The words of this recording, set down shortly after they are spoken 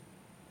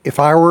If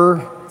I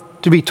were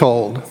to be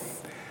told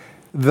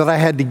that I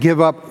had to give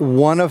up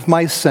one of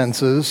my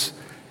senses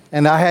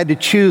and I had to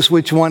choose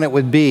which one it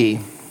would be,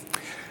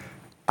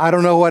 I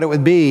don't know what it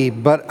would be,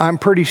 but I'm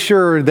pretty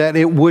sure that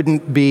it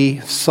wouldn't be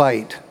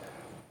sight.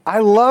 I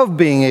love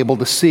being able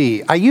to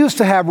see. I used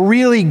to have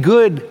really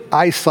good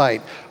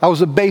eyesight. I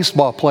was a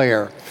baseball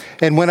player.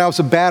 And when I was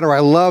a batter, I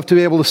loved to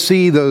be able to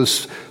see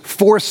those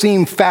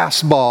four-seam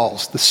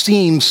fastballs, the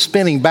seams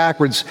spinning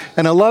backwards.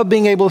 And I loved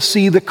being able to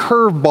see the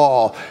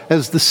curveball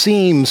as the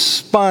seams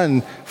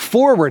spun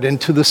forward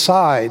and to the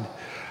side.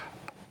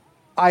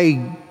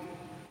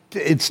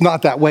 It's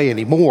not that way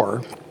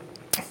anymore.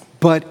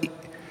 But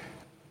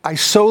I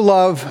so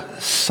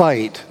love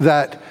sight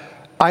that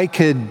I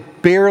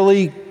could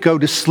barely go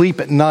to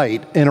sleep at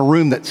night in a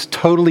room that's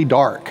totally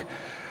dark,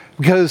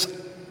 because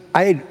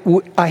I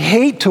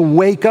hate to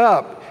wake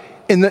up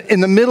in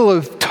the middle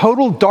of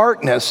total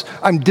darkness.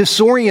 I'm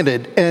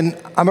disoriented and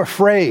I'm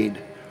afraid.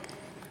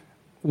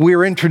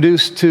 We're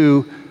introduced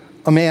to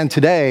a man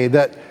today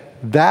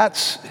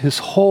that's his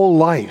whole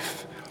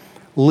life,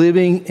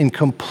 living in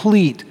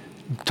complete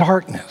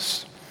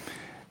darkness.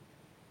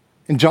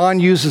 And John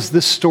uses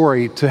this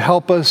story to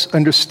help us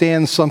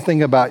understand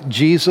something about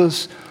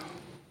Jesus,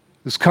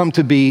 who's come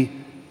to be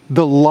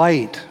the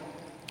light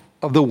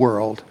of the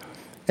world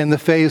in the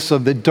face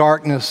of the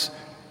darkness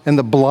and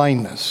the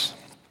blindness.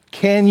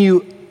 Can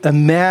you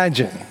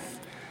imagine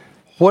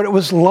what it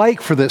was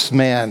like for this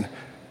man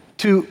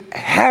to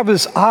have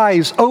his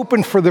eyes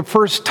open for the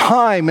first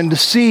time and to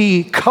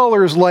see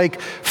colors like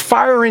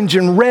fire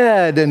engine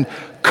red and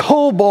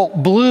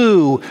cobalt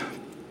blue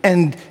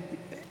and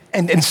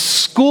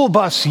school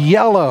bus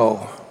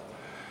yellow?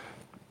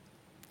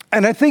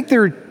 And I think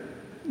there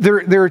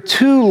are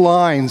two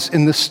lines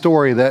in this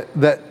story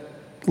that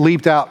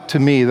leaped out to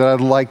me that I'd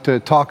like to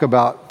talk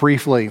about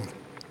briefly.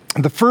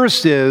 The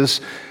first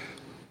is,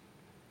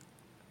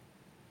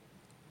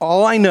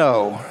 all I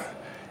know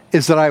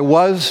is that I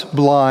was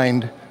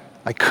blind,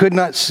 I could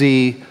not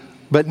see,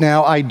 but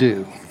now I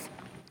do.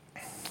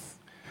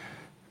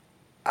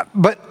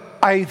 But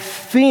I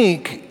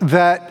think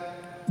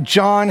that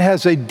John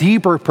has a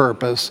deeper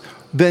purpose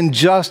than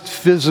just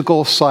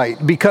physical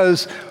sight,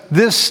 because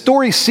this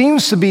story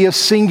seems to be a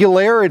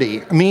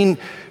singularity. I mean,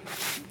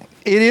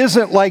 it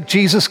isn't like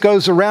Jesus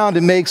goes around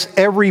and makes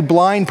every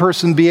blind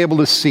person be able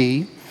to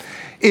see.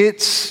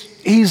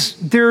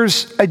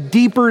 There's a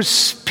deeper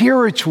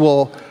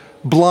spiritual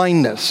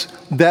blindness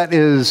that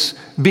is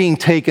being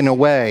taken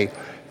away.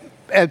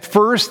 At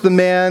first, the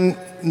man,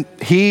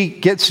 he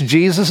gets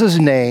Jesus'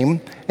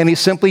 name, and he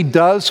simply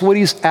does what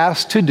he's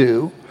asked to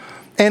do.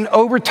 And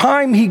over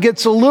time, he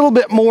gets a little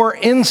bit more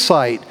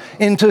insight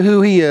into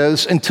who he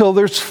is until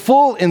there's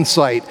full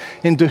insight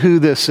into who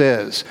this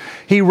is.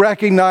 He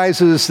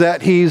recognizes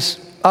that he's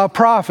a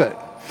prophet.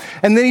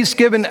 And then he's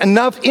given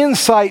enough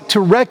insight to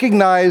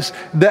recognize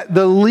that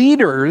the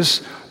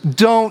leaders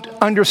don't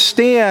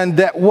understand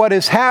that what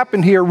has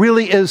happened here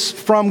really is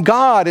from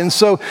God. And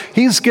so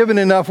he's given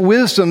enough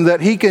wisdom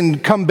that he can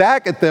come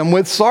back at them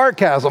with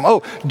sarcasm.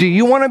 Oh, do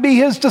you want to be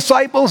his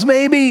disciples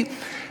maybe?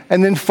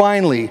 And then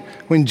finally,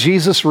 when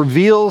Jesus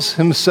reveals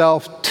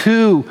himself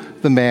to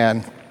the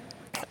man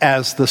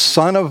as the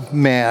Son of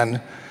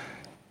Man,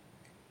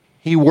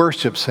 he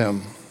worships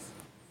him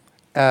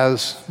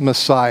as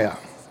Messiah.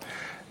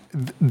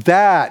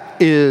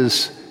 That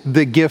is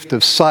the gift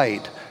of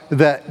sight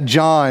that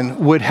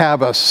John would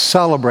have us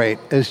celebrate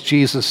as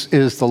Jesus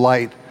is the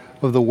light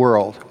of the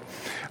world.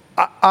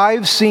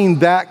 I've seen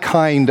that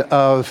kind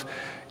of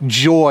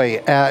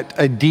joy at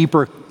a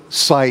deeper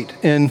sight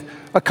in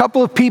a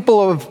couple of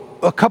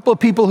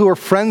people who are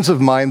friends of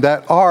mine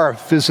that are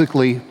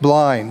physically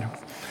blind.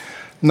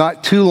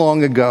 Not too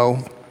long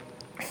ago,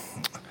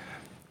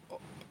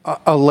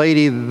 a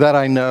lady that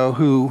I know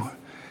who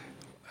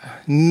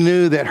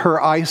knew that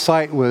her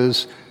eyesight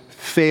was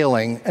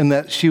failing and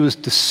that she was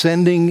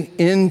descending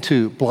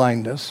into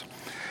blindness,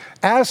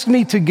 asked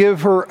me to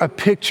give her a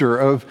picture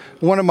of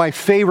one of my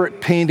favorite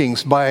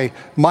paintings by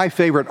my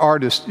favorite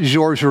artist,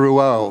 Georges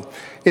Rouault.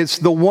 It's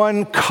the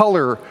one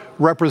color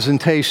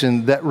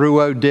representation that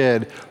Rouault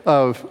did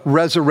of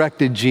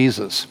resurrected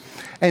Jesus.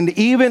 And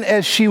even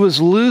as she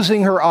was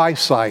losing her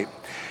eyesight,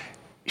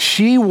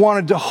 she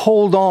wanted to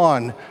hold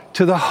on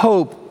to the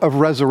hope of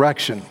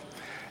resurrection.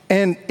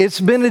 And it's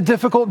been a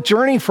difficult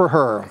journey for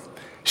her.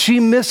 She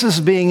misses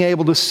being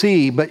able to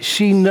see, but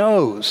she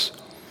knows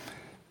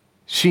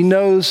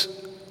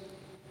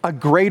a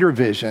greater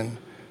vision,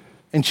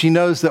 and she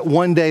knows that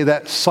one day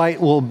that sight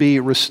will be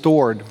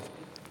restored.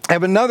 I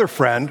have another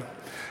friend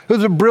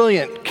who's a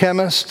brilliant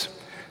chemist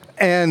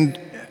and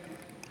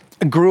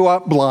grew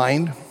up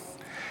blind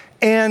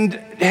and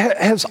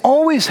has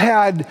always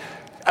had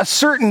a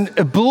certain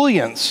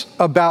ebullience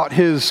about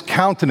his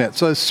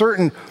countenance, a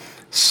certain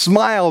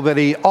smile that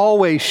he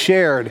always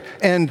shared,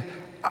 and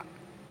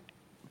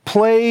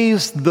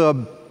plays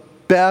the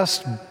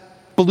best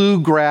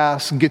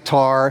bluegrass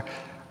guitar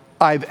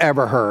I've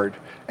ever heard.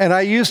 And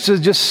I used to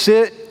just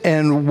sit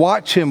and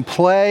watch him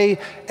play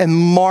and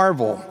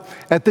marvel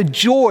at the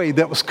joy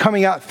that was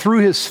coming out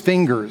through his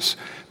fingers,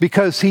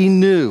 because he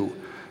knew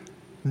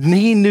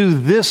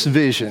this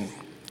vision.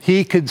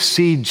 He could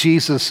see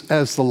Jesus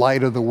as the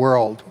light of the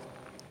world.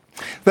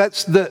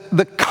 That's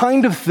the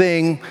kind of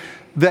thing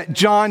that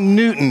John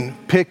Newton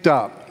picked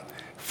up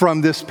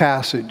from this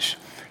passage.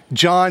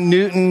 John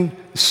Newton,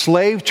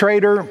 slave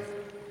trader,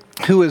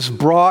 who is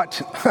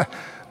brought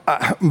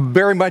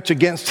very much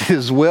against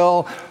his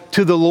will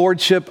to the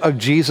lordship of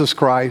Jesus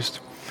Christ,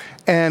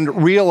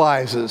 and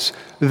realizes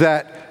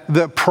that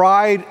the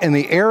pride and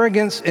the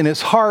arrogance in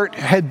his heart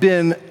had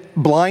been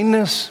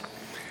blindness,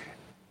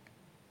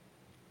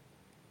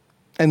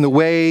 and the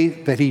way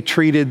that he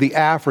treated the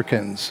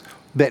Africans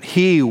that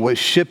he was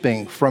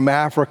shipping from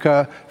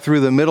Africa through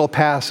the Middle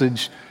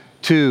Passage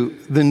to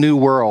the New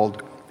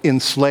World in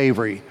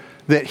slavery,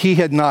 that he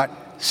had not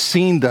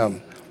seen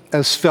them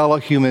as fellow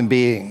human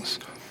beings.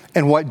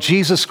 And what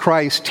Jesus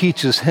Christ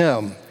teaches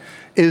him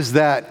is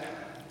that,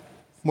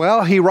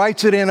 well, he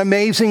writes it in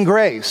Amazing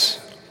Grace.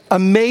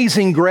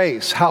 Amazing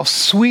grace, how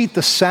sweet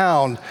the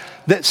sound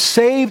that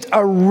saved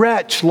a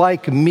wretch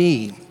like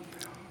me.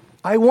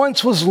 I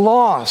once was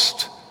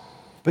lost,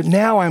 but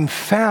now I'm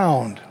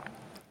found.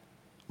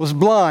 Was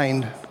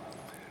blind,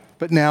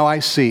 but now I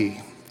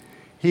see.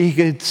 He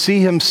could see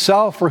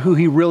himself for who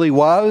he really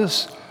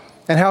was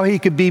and how he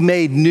could be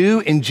made new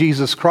in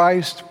Jesus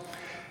Christ.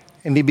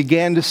 And he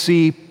began to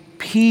see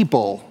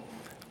people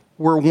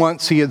where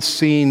once he had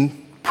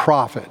seen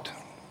profit.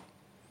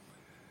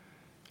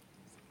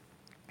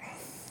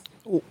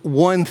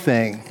 One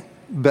thing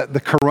that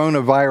the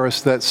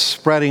coronavirus that's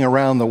spreading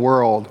around the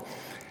world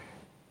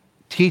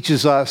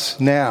teaches us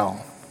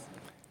now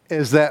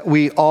is that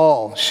we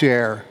all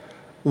share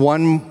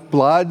one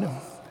blood,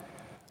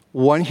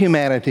 one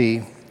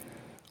humanity,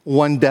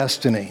 one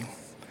destiny.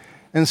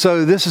 And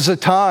so this is a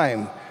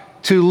time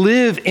to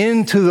live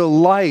into the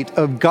light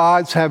of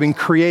God's having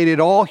created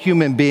all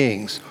human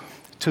beings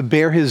to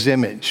bear his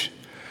image,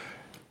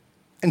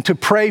 and to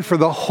pray for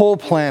the whole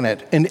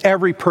planet and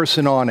every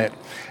person on it.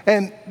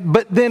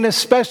 But then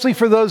especially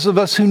for those of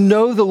us who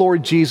know the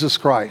Lord Jesus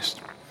Christ,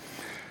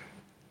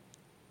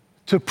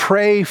 to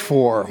pray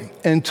for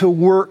and to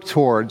work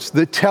towards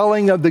the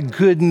telling of the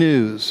good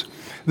news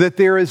that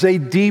there is a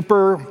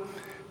deeper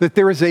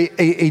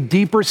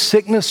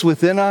sickness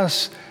within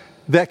us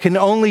that can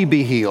only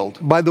be healed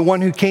by the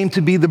one who came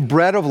to be the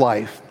bread of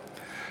life,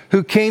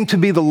 who came to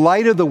be the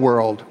light of the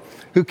world,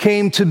 who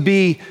came to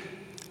be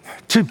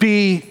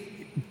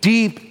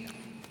deep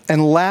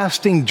and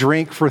lasting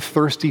drink for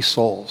thirsty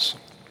souls.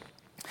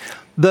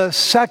 The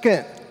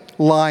second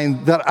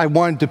line that I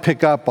wanted to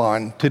pick up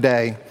on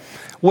today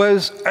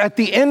was at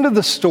the end of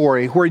the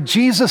story, where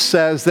Jesus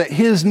says that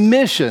his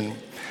mission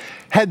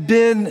had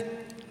been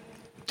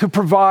to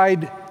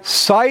provide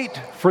sight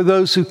for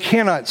those who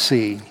cannot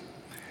see,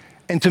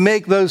 and to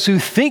make those who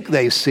think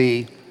they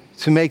see,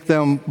 to make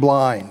them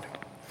blind.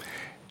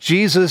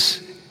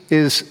 Jesus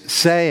is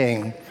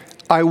saying,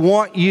 I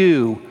want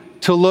you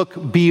to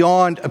look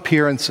beyond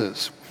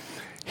appearances.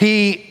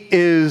 He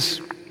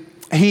is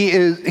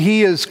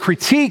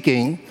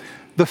critiquing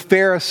the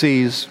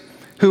Pharisees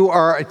who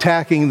are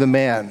attacking the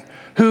man,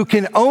 who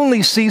can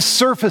only see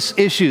surface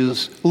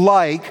issues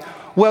like,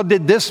 well,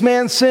 did this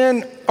man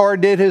sin or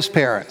did his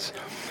parents?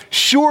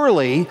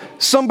 Surely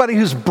somebody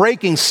who's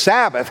breaking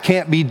Sabbath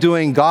can't be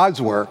doing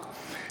God's work.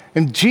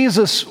 And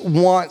Jesus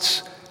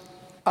wants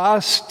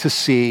us to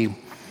see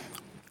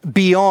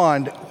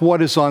beyond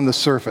what is on the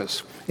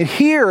surface. And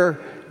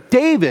here,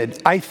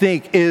 David, I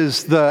think,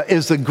 is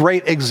the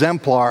great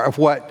exemplar of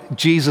what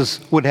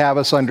Jesus would have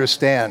us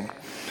understand.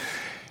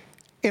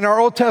 In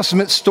our Old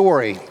Testament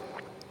story,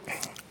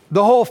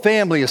 the whole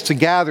family is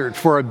gathered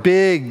for a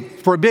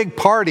big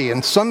party,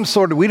 and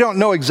we don't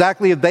know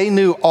exactly if they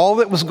knew all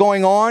that was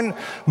going on,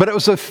 but it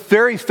was a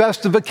very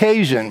festive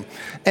occasion.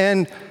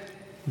 And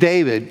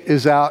David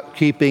is out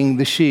keeping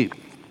the sheep.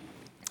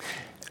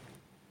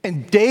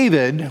 And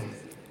David,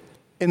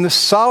 in the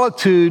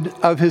solitude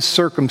of his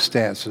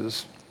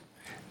circumstances,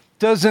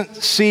 doesn't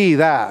see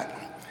that.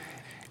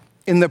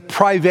 In the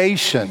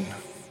privation,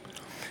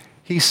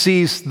 he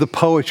sees the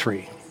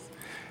poetry.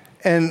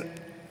 And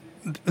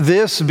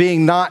this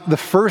being not the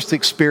first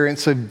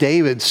experience of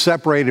David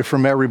separated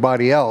from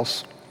everybody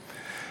else,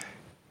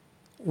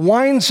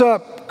 winds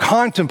up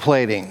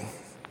contemplating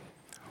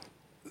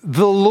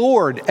the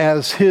Lord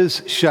as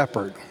his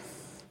shepherd.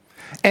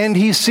 And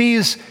he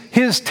sees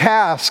his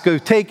task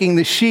of taking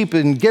the sheep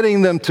and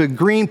getting them to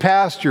green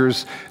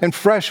pastures and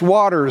fresh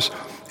waters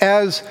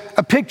as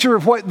a picture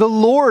of what the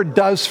Lord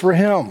does for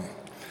him.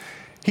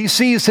 He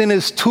sees in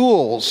his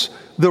tools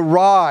the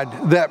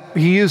rod that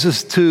he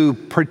uses to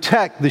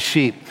protect the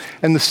sheep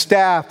and the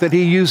staff that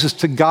he uses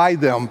to guide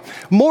them,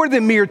 more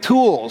than mere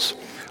tools,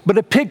 but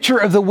a picture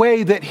of the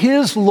way that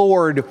his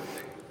Lord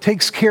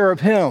takes care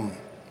of him.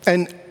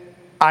 And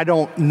I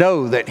don't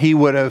know that he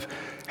would have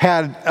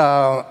had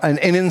an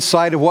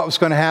insight of what was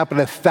going to happen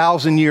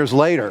 1,000 years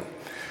later,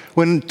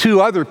 when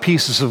two other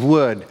pieces of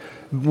wood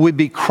would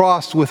be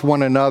crossed with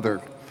one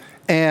another,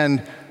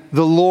 and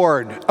the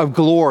Lord of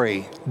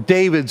glory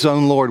David's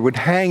own Lord, would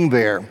hang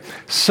there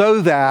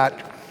so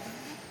that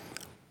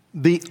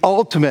the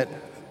ultimate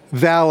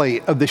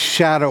valley of the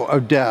shadow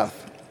of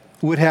death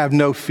would have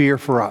no fear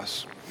for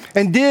us.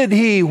 And did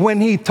he,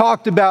 when he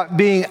talked about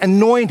being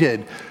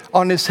anointed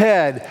on his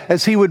head,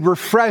 as he would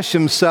refresh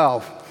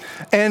himself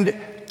and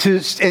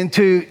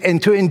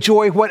to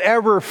enjoy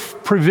whatever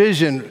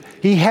provision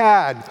he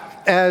had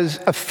as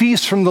a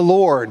feast from the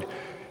Lord,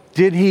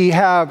 did he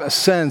have a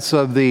sense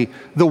of the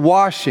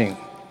washing,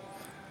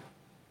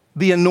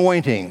 the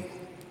anointing,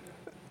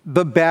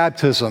 the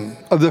baptism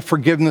of the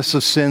forgiveness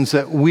of sins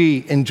that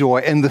we enjoy,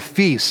 and the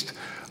feast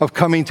of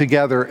coming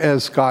together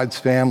as God's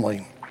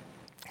family?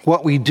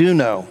 What we do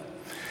know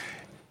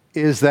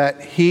is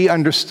that he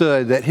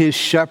understood that his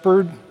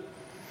shepherd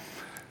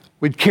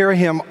would carry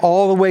him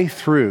all the way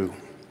through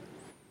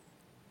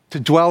to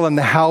dwell in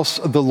the house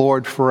of the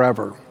Lord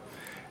forever.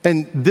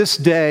 And this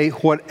day,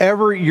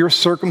 whatever your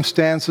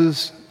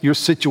circumstances, your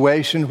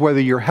situation,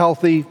 whether you're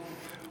healthy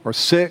or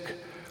sick,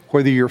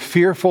 whether you're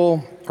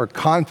fearful or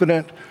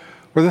confident,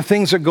 whether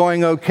things are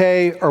going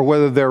okay or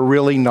whether they're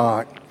really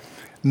not,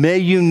 may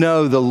you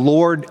know the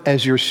Lord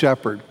as your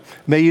shepherd.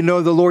 May you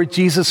know the Lord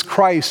Jesus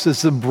Christ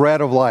as the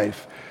bread of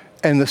life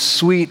and the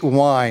sweet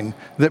wine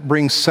that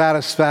brings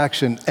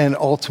satisfaction and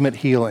ultimate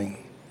healing.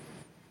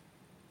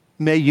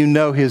 May you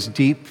know his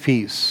deep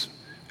peace.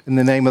 In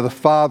the name of the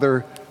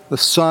Father, the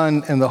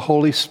Son, and the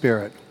Holy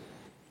Spirit.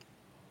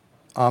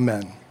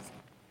 Amen.